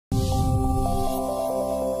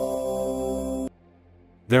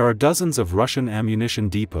There are dozens of Russian ammunition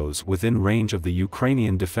depots within range of the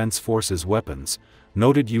Ukrainian Defense Forces weapons,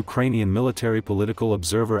 noted Ukrainian military political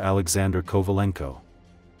observer Alexander Kovalenko.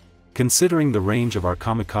 Considering the range of our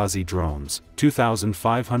kamikaze drones,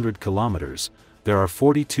 2,500 kilometers, there are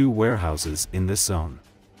 42 warehouses in this zone.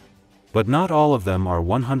 But not all of them are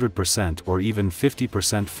 100% or even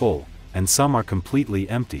 50% full, and some are completely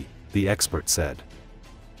empty, the expert said.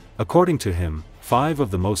 According to him, 5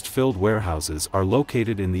 of the most filled warehouses are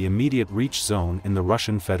located in the immediate reach zone in the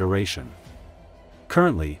Russian Federation.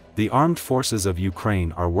 Currently, the armed forces of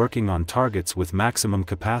Ukraine are working on targets with maximum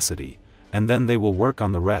capacity, and then they will work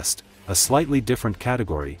on the rest, a slightly different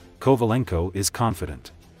category, Kovalenko is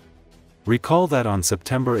confident. Recall that on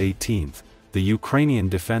September 18, the Ukrainian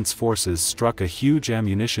Defense Forces struck a huge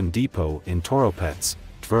ammunition depot in Toropets,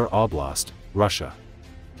 Tver Oblast, Russia.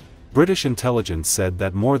 British intelligence said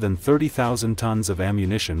that more than 30,000 tons of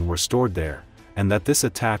ammunition were stored there, and that this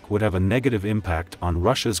attack would have a negative impact on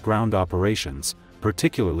Russia's ground operations,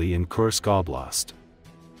 particularly in Kursk Oblast.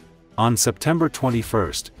 On September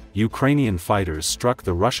 21, Ukrainian fighters struck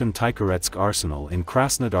the Russian Tver arsenal in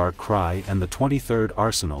Krasnodar Krai and the 23rd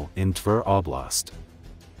arsenal in Tver Oblast.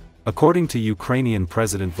 According to Ukrainian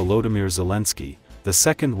President Volodymyr Zelensky, the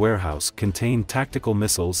second warehouse contained tactical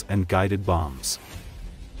missiles and guided bombs.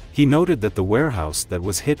 He noted that the warehouse that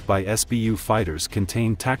was hit by SBU fighters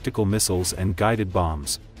contained tactical missiles and guided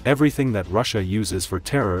bombs, everything that Russia uses for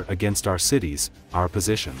terror against our cities, our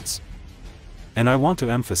positions. And I want to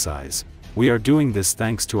emphasize, we are doing this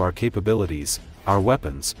thanks to our capabilities, our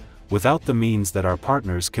weapons, without the means that our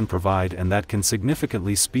partners can provide, and that can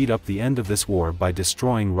significantly speed up the end of this war by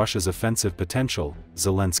destroying Russia's offensive potential,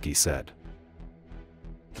 Zelensky said.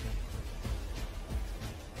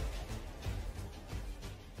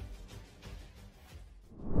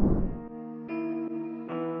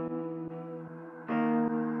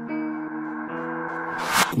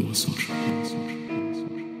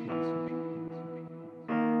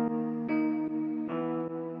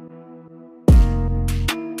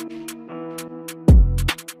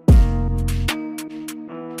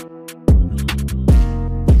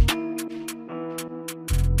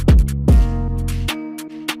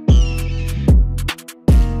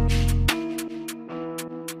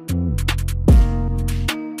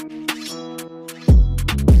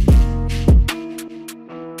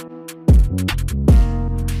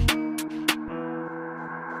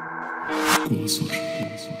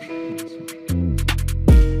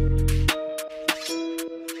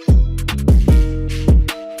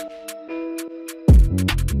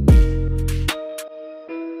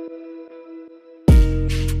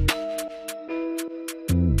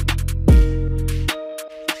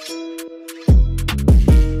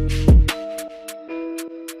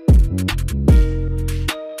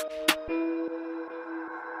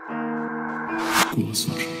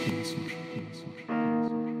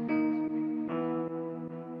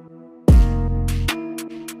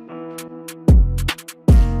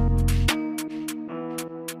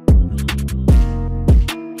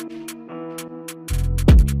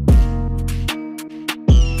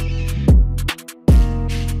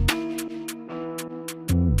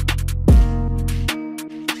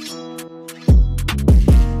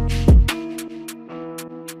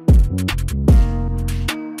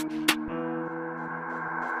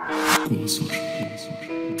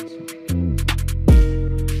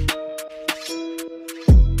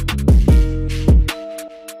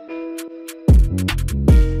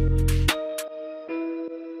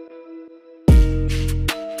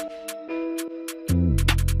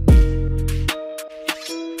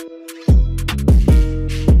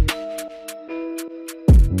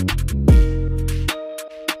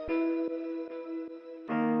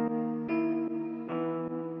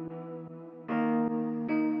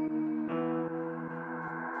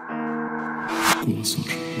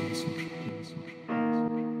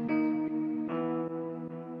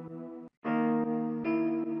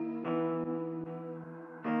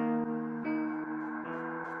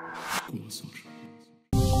 Awesome.